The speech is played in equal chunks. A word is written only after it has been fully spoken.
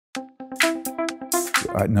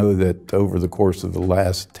I know that over the course of the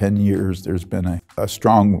last 10 years, there's been a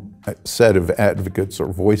strong set of advocates or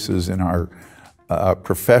voices in our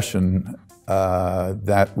profession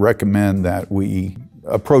that recommend that we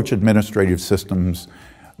approach administrative systems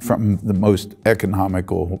from the most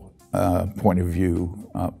economical point of view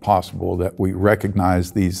possible, that we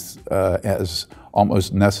recognize these as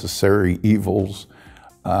almost necessary evils,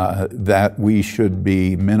 that we should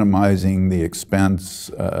be minimizing the expense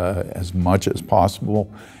as much as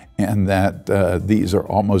possible, and that these are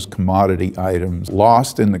almost commodity items.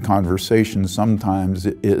 Lost in the conversation sometimes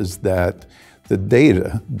is that the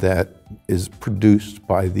data that is produced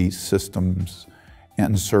by these systems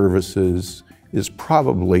and services is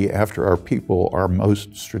probably, after our people, our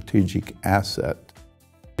most strategic asset.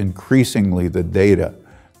 Increasingly, the data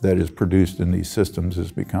that is produced in these systems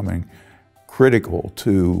is becoming critical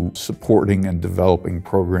to supporting and developing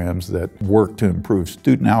programs that work to improve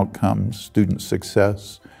student outcomes, student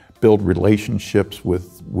success, build relationships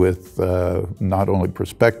with not only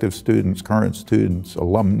prospective students, current students,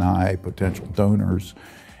 alumni, potential donors.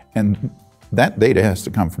 And that data has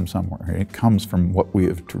to come from somewhere. It comes from what we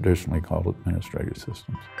have traditionally called administrative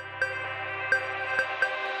systems.